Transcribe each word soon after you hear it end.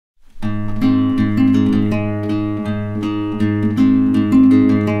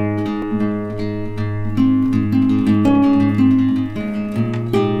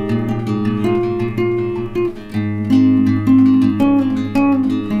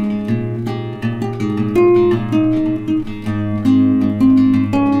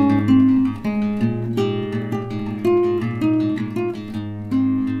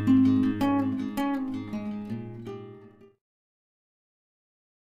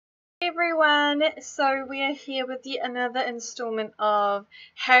everyone, so we are here with yet another installment of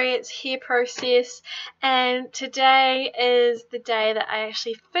Harriet's hair process, and today is the day that I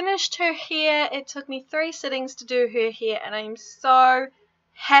actually finished her hair. It took me 3 sittings to do her hair and I'm so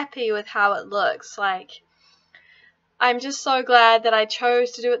happy with how it looks. I'm just so glad that I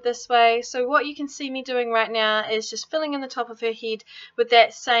chose to do it this way. So what you can see me doing right now is just filling in the top of her head with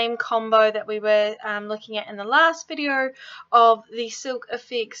that same combo that we were looking at in the last video of the Silk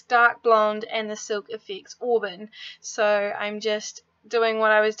Effects Dark Blonde and the Silk Effects Auburn. So I'm just doing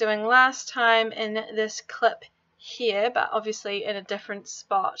what I was doing last time in this clip here, but obviously in a different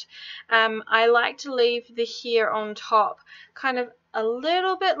spot. I like to leave the hair on top kind of a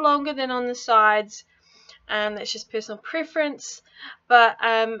little bit longer than on the sides. That's just personal preference, but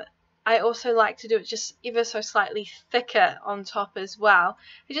I also like to do it just ever so slightly thicker on top as well.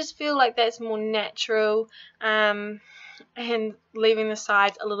 I just feel like that's more natural, and leaving the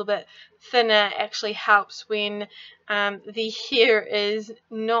sides a little bit thinner actually helps when the hair is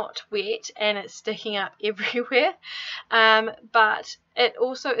not wet and it's sticking up everywhere. But it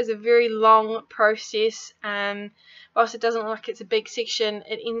also is a very long process. Whilst it doesn't look like it's a big section,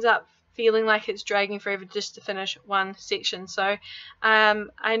 it ends up feeling like it's dragging forever just to finish one section. So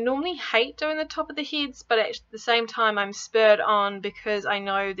I normally hate doing the top of the heads, but at the same time I'm spurred on because I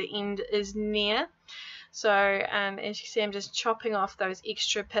know the end is near. So as you can see, I'm just chopping off those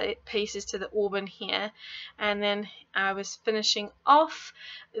extra pieces to the auburn here, and then I was finishing off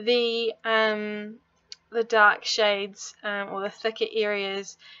the dark shades or the thicker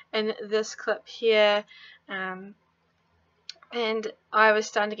areas in this clip here. And I was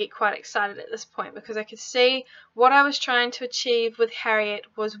starting to get quite excited at this point because I could see what I was trying to achieve with Harriet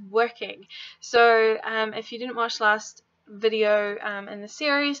was working. So if you didn't watch last video in the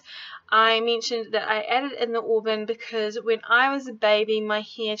series, I mentioned that I added in the auburn because when I was a baby my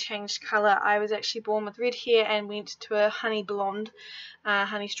hair changed colour. I was actually born with red hair and went to a honey blonde,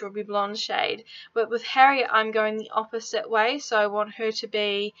 honey strawberry blonde shade. But with Harriet I'm going the opposite way, so I want her to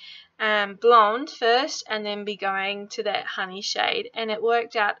be blonde first and then be going to that honey shade, and it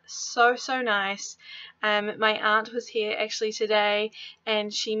worked out so nice. My aunt was here actually today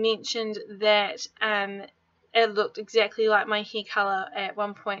and she mentioned that it looked exactly like my hair colour at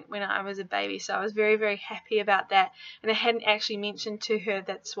one point when I was a baby, so I was very happy about that, and I hadn't actually mentioned to her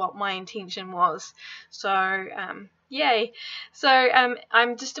that's what my intention was. So yay. So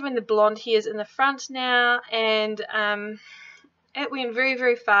I'm just doing the blonde hairs in the front now, and it went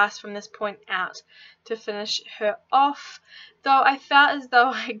very fast from this point out to finish her off, though I felt as though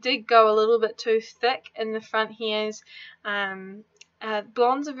I did go a little bit too thick in the front hairs.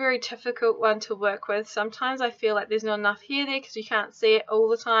 Blonde's a very difficult one to work with. Sometimes I feel like there's not enough hair there because you can't see it all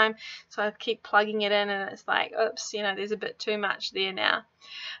the time, so I keep plugging it in and it's like, oops, you know, there's a bit too much there now.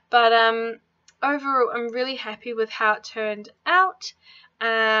 But overall I'm really happy with how it turned out.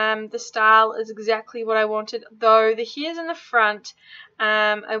 The style is exactly what I wanted, though the hairs in the front,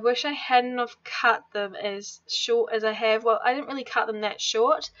 I wish I hadn't have cut them as short as I have. Well, I didn't really cut them that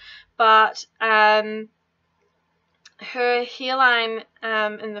short, but her hairline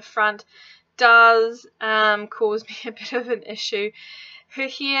in the front does cause me a bit of an issue. Her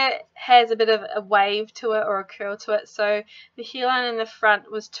hair has a bit of a wave to it or a curl to it, so the hairline in the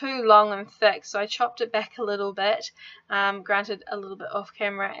front was too long and thick, so I chopped it back a little bit, granted a little bit off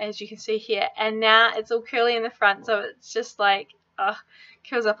camera as you can see here, and now it's all curly in the front, so it's just like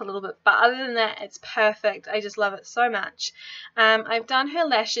curls up a little bit, but other than that it's perfect. I just love it so much. I've done her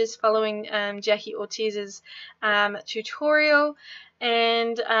lashes following Jackie Ortiz's tutorial,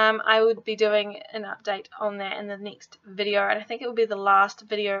 and I would be doing an update on that in the next video, and I think it will be the last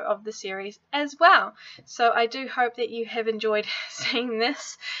video of the series as well. So I do hope that you have enjoyed seeing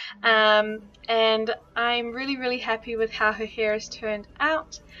this, and I'm really happy with how her hair has turned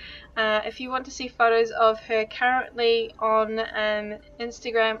out. If you want to see photos of her currently on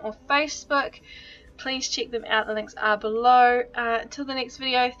Instagram or Facebook, please check them out. The links are below. Until the next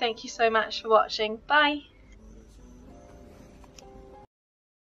video, thank you so much for watching. Bye!